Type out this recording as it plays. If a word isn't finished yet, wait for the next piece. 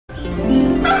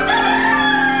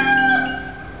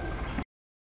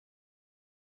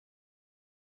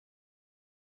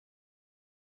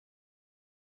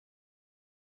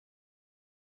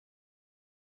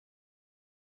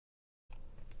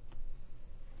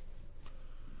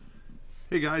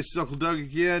Hey guys, it's Uncle Doug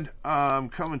again. I'm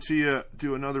coming to you,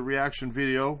 do another reaction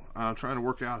video. I'm trying to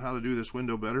work out how to do this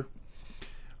window better.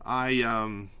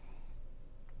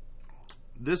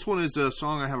 This one is a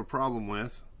song I have a problem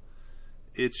with.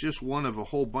 It's just one of a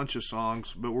whole bunch of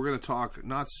songs, but we're going to talk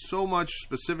not so much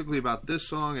specifically about this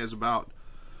song as about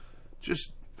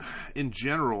just in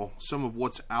general some of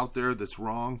what's out there that's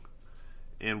wrong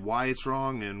and why it's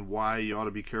wrong and why you ought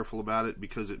to be careful about it,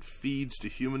 because it feeds to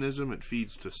humanism, it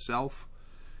feeds to self.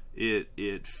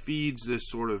 It feeds this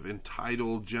sort of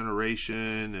entitled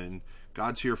generation, and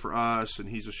God's here for us, and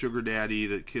he's a sugar daddy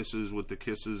that kisses with the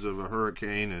kisses of a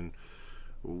hurricane and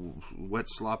wet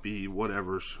sloppy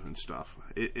whatevers and stuff.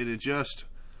 It just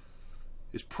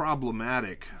is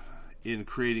problematic in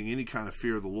creating any kind of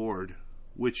fear of the Lord,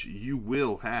 which you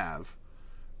will have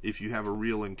if you have a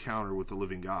real encounter with the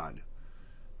living God.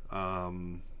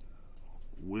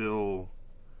 Will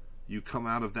you come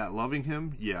out of that loving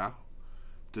him? Yeah.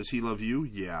 Does he love you?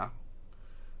 Yeah.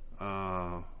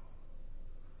 I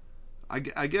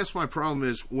guess my problem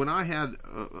is when I had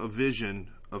a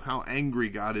vision of how angry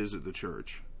God is at the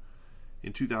church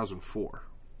in 2004,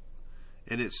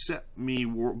 and it set me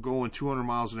going 200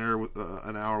 miles an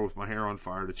hour with my hair on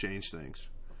fire to change things.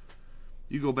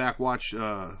 You go back, watch,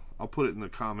 I'll put it in the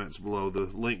comments below, the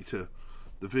link to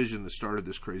the vision that started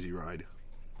this crazy ride.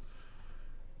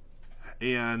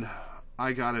 And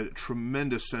I got a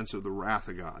tremendous sense of the wrath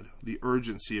of God, the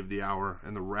urgency of the hour,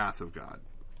 and the wrath of God.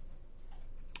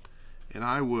 And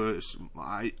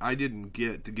I didn't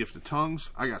get the gift of tongues.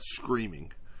 I got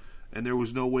screaming. And there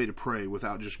was no way to pray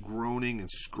without just groaning and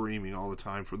screaming all the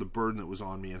time for the burden that was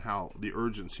on me and how the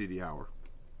urgency of the hour.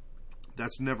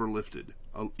 That's never lifted,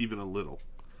 even a little.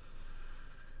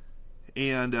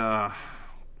 And I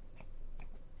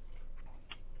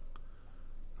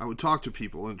would talk to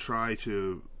people and try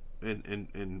to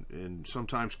and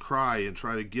sometimes cry and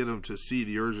try to get them to see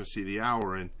the urgency of the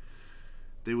hour, and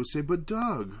they would say, "But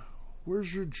Doug,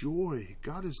 where's your joy?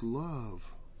 God is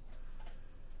love."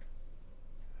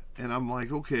 And I'm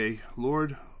like, okay,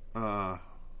 Lord, am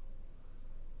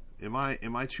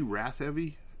I too wrath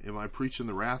heavy? Am I preaching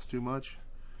the wrath too much?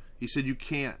 He said, you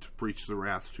can't preach the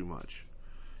wrath too much.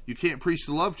 You can't preach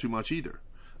the love too much either.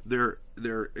 They're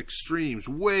extremes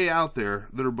way out there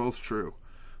that are both true.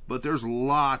 But there's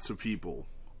lots of people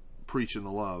preaching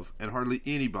the love and hardly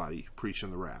anybody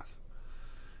preaching the wrath.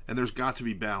 And there's got to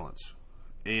be balance.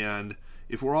 And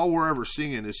if we're ever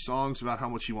singing is songs about how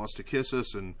much he wants to kiss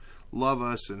us and love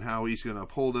us and how he's going to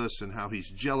uphold us and how he's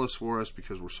jealous for us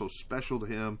because we're so special to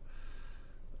him,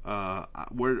 I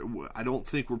don't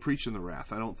think we're preaching the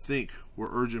wrath. I don't think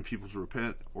we're urging people to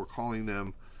repent or calling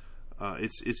them.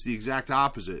 It's the exact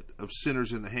opposite of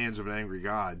sinners in the hands of an angry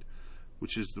God,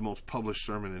 which is the most published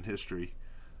sermon in history.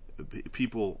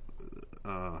 People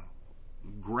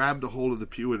grabbed a hold of the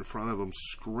pew in front of them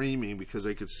screaming because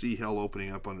they could see hell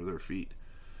opening up under their feet.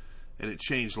 And it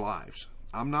changed lives.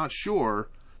 I'm not sure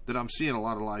that I'm seeing a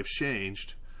lot of lives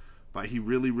changed by he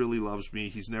really, really loves me.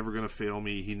 He's never going to fail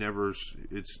me. He's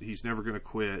never going to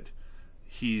quit.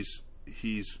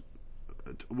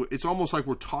 It's almost like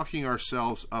we're talking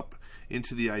ourselves up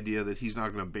into the idea that he's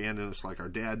not going to abandon us like our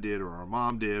dad did or our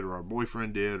mom did or our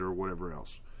boyfriend did or whatever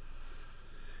else.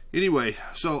 Anyway,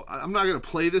 so I'm not going to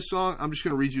play this song. I'm just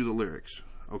going to read you the lyrics,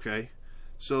 okay?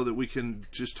 So that we can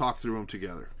just talk through them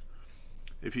together.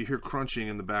 If you hear crunching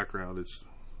in the background, it's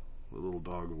the little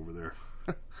dog over there.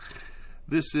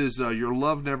 This is Your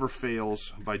Love Never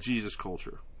Fails by Jesus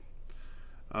Culture.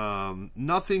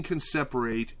 Nothing can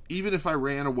separate, even if I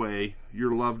ran away,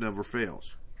 your love never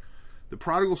fails. The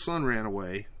prodigal son ran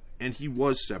away, and he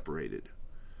was separated.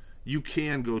 You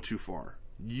can go too far.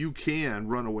 You can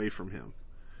run away from him.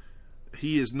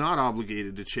 He is not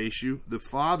obligated to chase you. The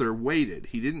father waited.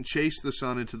 He didn't chase the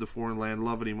son into the foreign land,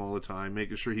 loving him all the time,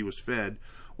 making sure he was fed,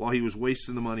 while he was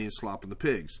wasting the money and slopping the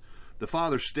pigs. The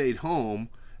father stayed home,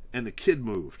 and the kid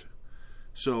moved.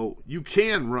 So you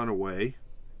can run away,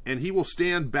 and he will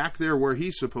stand back there where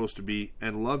he's supposed to be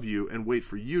and love you and wait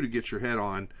for you to get your head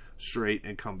on straight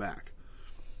and come back.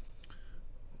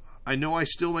 I know I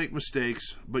still make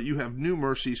mistakes, but you have new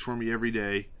mercies for me every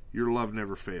day. Your love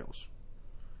never fails.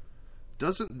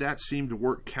 Doesn't that seem to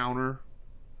work counter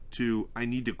to I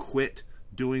need to quit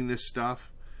doing this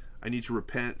stuff? I need to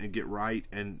repent and get right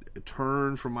and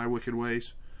turn from my wicked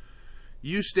ways.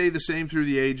 You stay the same through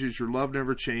the ages. Your love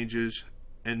never changes,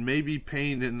 and maybe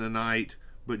pain in the night,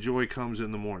 but joy comes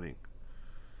in the morning.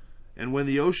 And when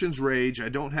the oceans rage, I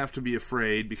don't have to be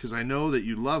afraid because I know that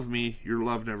you love me. Your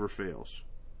love never fails.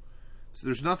 So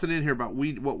there's nothing in here about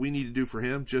what we need to do for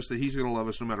him, just that he's going to love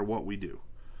us no matter what we do.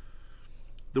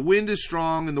 The wind is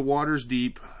strong and the water's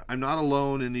deep. I'm not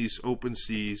alone in these open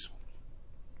seas,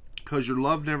 because your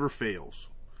love never fails.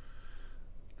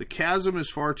 The chasm is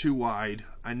far too wide.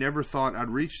 I never thought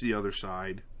I'd reach the other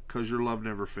side, because your love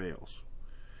never fails.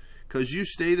 Because you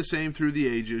stay the same through the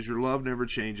ages, your love never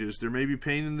changes. There may be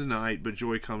pain in the night, but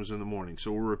joy comes in the morning.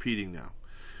 So we're repeating now.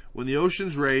 When the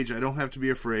oceans rage, I don't have to be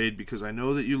afraid, because I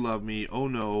know that you love me. Oh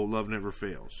no, love never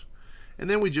fails. And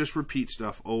then we just repeat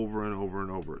stuff over and over and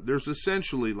over. There's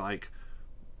essentially like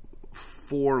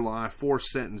four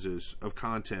sentences of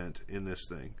content in this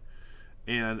thing.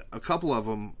 And a couple of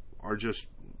them are just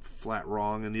flat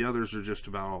wrong, and the others are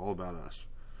just all about us.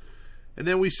 And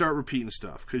then we start repeating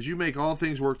stuff. Because you make all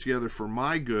things work together for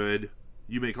my good.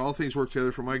 You make all things work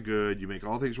together for my good. You make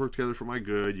all things work together for my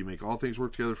good. You make all things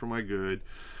work together for my good.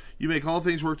 You make all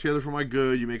things work together for my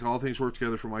good. You make all things work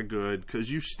together for my good. Because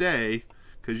you stay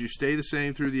the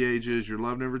same through the ages. Your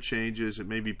love never changes. It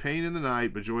may be pain in the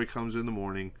night, but joy comes in the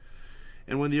morning.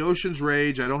 And when the oceans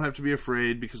rage, I don't have to be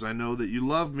afraid, because I know that you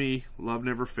love me. Love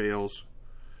never fails.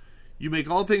 You make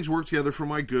all things work together for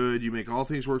my good. You make all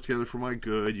things work together for my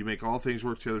good. You make all things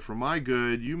work together for my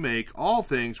good. You make all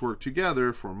things work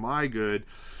together for my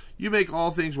good. You make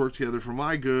all things work together for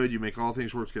my good. You make all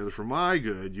things work together for my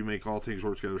good. You make all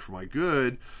things work together for my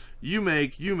good.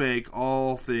 You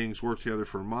make all things work together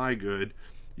for my good.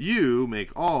 You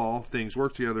make all things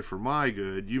work together for my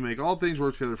good. You make all things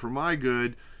work together for my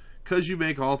good, because you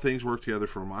make all things work together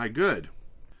for my good.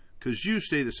 Because you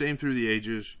stay the same through the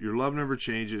ages. Your love never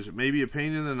changes. It may be a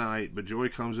pain in the night, but joy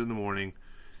comes in the morning.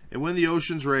 And when the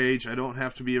oceans rage, I don't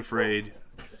have to be afraid,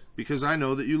 because I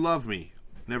know that you love me.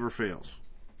 Never fails.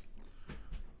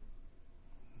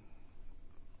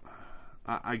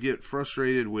 I get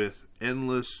frustrated with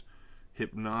endless,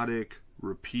 hypnotic,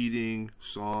 repeating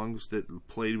songs that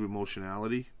play to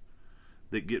emotionality,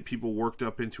 that get people worked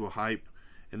up into a hype,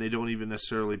 and they don't even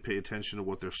necessarily pay attention to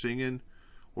what they're singing,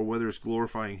 or whether it's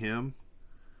glorifying Him.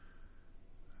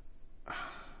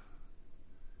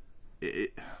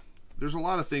 There's a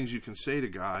lot of things you can say to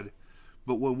God,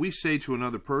 but when we say to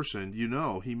another person,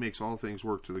 He makes all things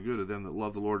work to the good of them that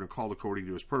love the Lord and are called according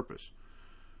to His purpose.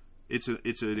 It's an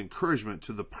encouragement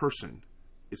to the person.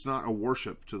 It's not a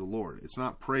worship to the Lord. It's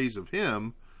not praise of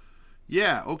Him.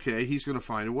 Yeah, okay, He's going to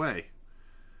find a way.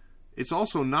 It's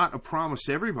also not a promise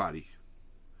to everybody.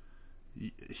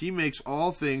 He makes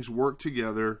all things work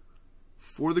together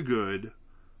for the good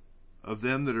of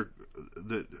them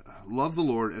that love the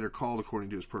Lord and are called according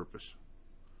to His purpose.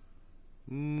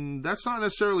 That's not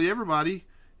necessarily everybody.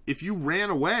 If you ran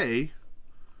away,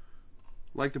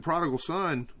 like the prodigal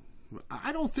son,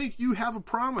 I don't think you have a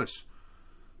promise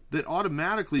that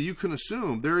automatically you can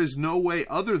assume there is no way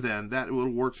other than that it will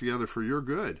work together for your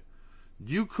good.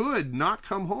 You could not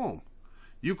come home.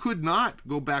 You could not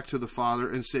go back to the Father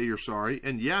and say you're sorry.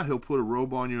 And yeah, He'll put a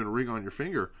robe on you and a ring on your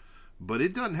finger. But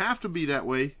it doesn't have to be that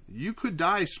way. You could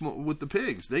die with the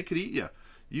pigs. They could eat you.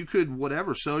 You could,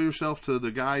 sell yourself to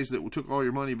the guys that took all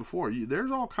your money before.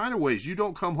 There's all kind of ways you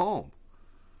don't come home.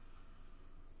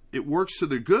 It works to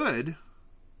the good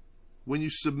when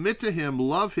you submit to Him,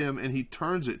 love Him, and He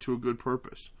turns it to a good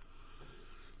purpose.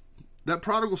 That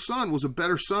prodigal son was a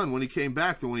better son when he came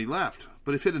back than when he left.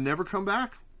 But if it had never come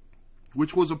back,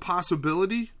 which was a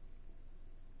possibility,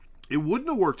 it wouldn't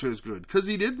have worked to his good, because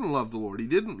he didn't love the Lord. He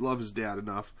didn't love his dad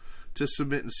enough to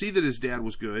submit and see that his dad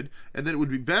was good, and that it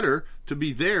would be better to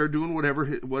be there doing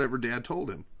whatever dad told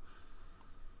him.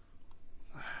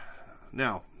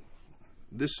 Now,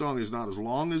 this song is not as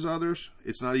long as others.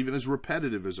 It's not even as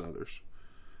repetitive as others.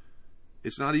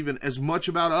 It's not even as much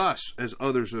about us as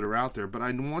others that are out there, but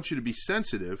I want you to be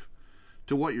sensitive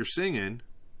to what you're singing,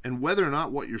 and whether or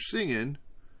not what you're singing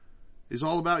is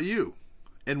all about you,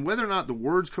 and whether or not the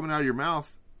words coming out of your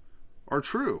mouth are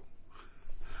true.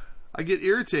 I get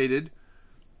irritated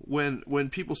when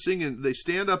people singing, they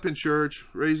stand up in church,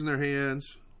 raising their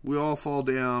hands, we all fall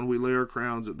down, we lay our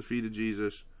crowns at the feet of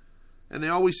Jesus, and they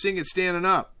always sing it standing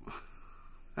up.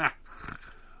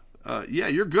 Yeah,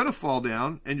 you're going to fall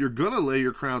down, and you're going to lay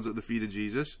your crowns at the feet of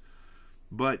Jesus,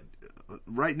 but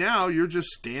right now you're just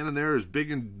standing there as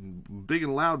big and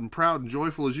loud and proud and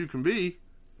joyful as you can be,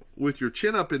 with your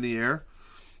chin up in the air,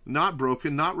 not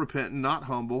broken, not repentant, not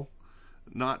humble,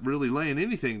 not really laying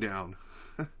anything down.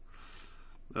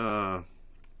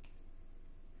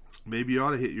 Maybe you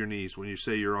ought to hit your knees when you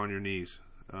say you're on your knees.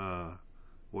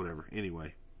 Whatever.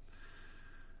 Anyway.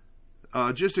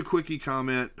 Just a quickie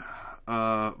comment.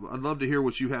 I'd love to hear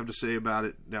what you have to say about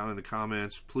it down in the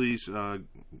comments. Please,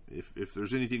 if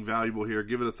there's anything valuable here,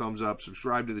 give it a thumbs up.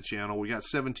 Subscribe to the channel. We got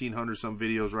 1,700 some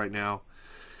videos right now.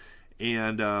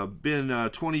 And been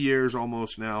 20 years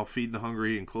almost now feeding the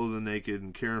hungry and clothing the naked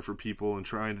and caring for people and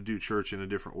trying to do church in a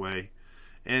different way,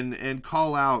 and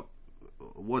call out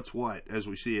what's what as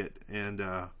we see it, and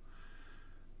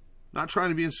not trying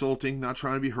to be insulting, not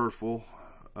trying to be hurtful,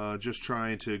 just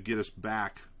trying to get us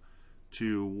back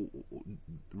to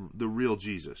the real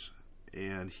Jesus.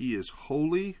 And he is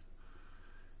holy,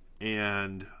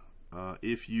 and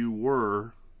if you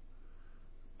were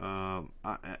I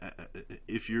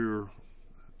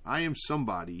am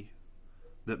somebody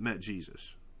that met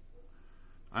Jesus.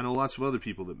 I know lots of other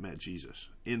people that met Jesus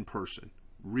in person.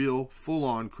 Real,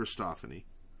 full-on Christophany.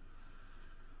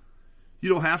 You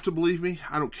don't have to believe me.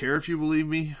 I don't care if you believe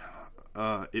me.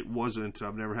 I've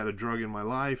never had a drug in my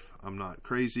life. I'm not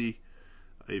crazy.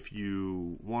 If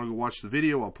you want to go watch the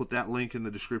video, I'll put that link in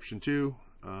the description too,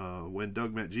 when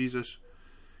Doug met Jesus.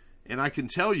 And I can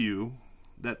tell you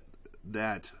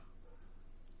that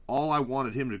all I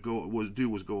wanted him to do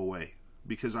was go away,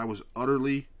 because I was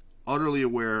utterly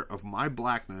aware of my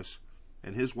blackness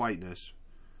and his whiteness,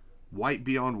 white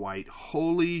beyond white,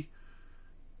 holy,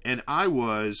 and I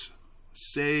was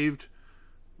saved,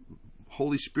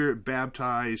 Holy Spirit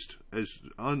baptized, as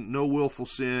no willful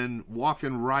sin,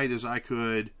 walking right as I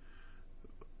could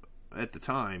at the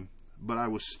time, but I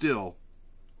was still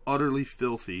utterly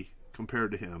filthy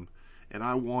compared to him, and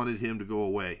I wanted him to go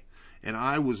away. And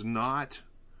I was not,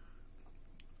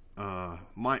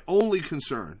 my only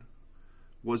concern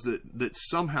was that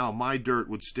somehow my dirt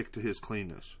would stick to his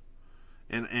cleanness.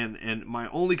 And my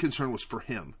only concern was for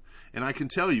him. And I can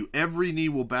tell you, every knee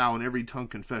will bow and every tongue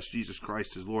confess Jesus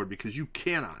Christ is Lord, because you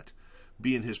cannot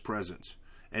be in his presence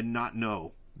and not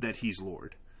know that he's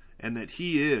Lord, and that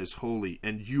he is holy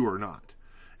and you are not.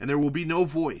 And there will be no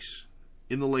voice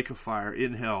in the lake of fire,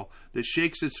 in hell, that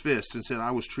shakes its fist and said,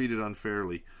 I was treated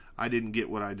unfairly. I didn't get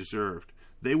what I deserved.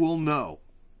 They will know.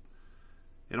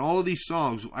 And all of these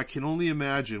songs, I can only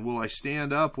imagine, will I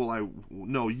stand up?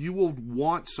 No, you will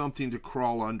want something to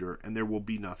crawl under, and there will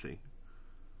be nothing.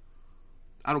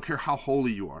 I don't care how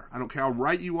holy you are. I don't care how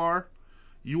right you are.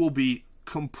 You will be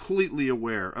completely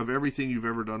aware of everything you've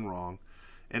ever done wrong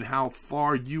and how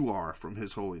far you are from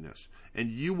his holiness.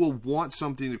 And you will want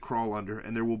something to crawl under,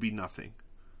 and there will be nothing.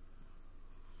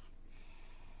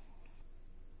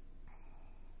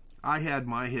 I had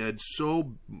my head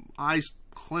eyes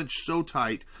clenched so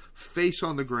tight, face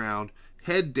on the ground,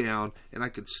 head down, and I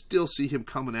could still see him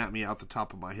coming at me out the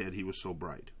top of my head. He was so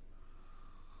bright.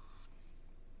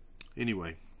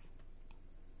 Anyway,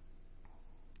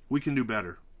 we can do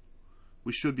better.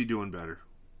 We should be doing better.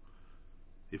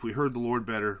 If we heard the Lord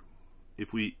better,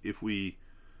 if we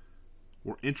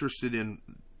were interested in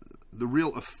the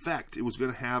real effect it was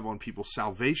going to have on people's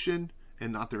salvation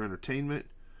and not their entertainment,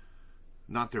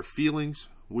 not their feelings,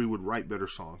 we would write better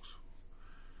songs.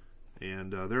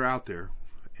 And they're out there.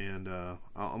 And I'm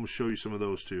going to show you some of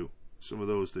those too. Some of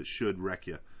those that should wreck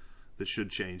you, that should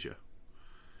change you.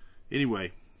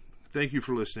 Anyway, thank you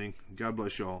for listening. God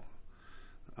bless y'all.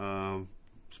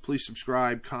 Please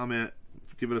subscribe, comment,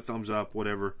 give it a thumbs up,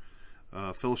 whatever.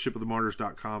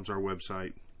 Fellowshipofthemartyrs.com is our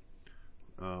website.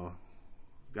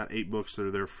 Got 8 books that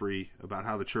are there free about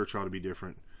how the church ought to be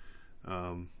different.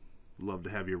 Love to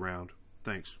have you around.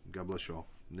 Thanks. God bless y'all.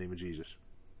 In the name of Jesus.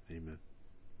 Amen.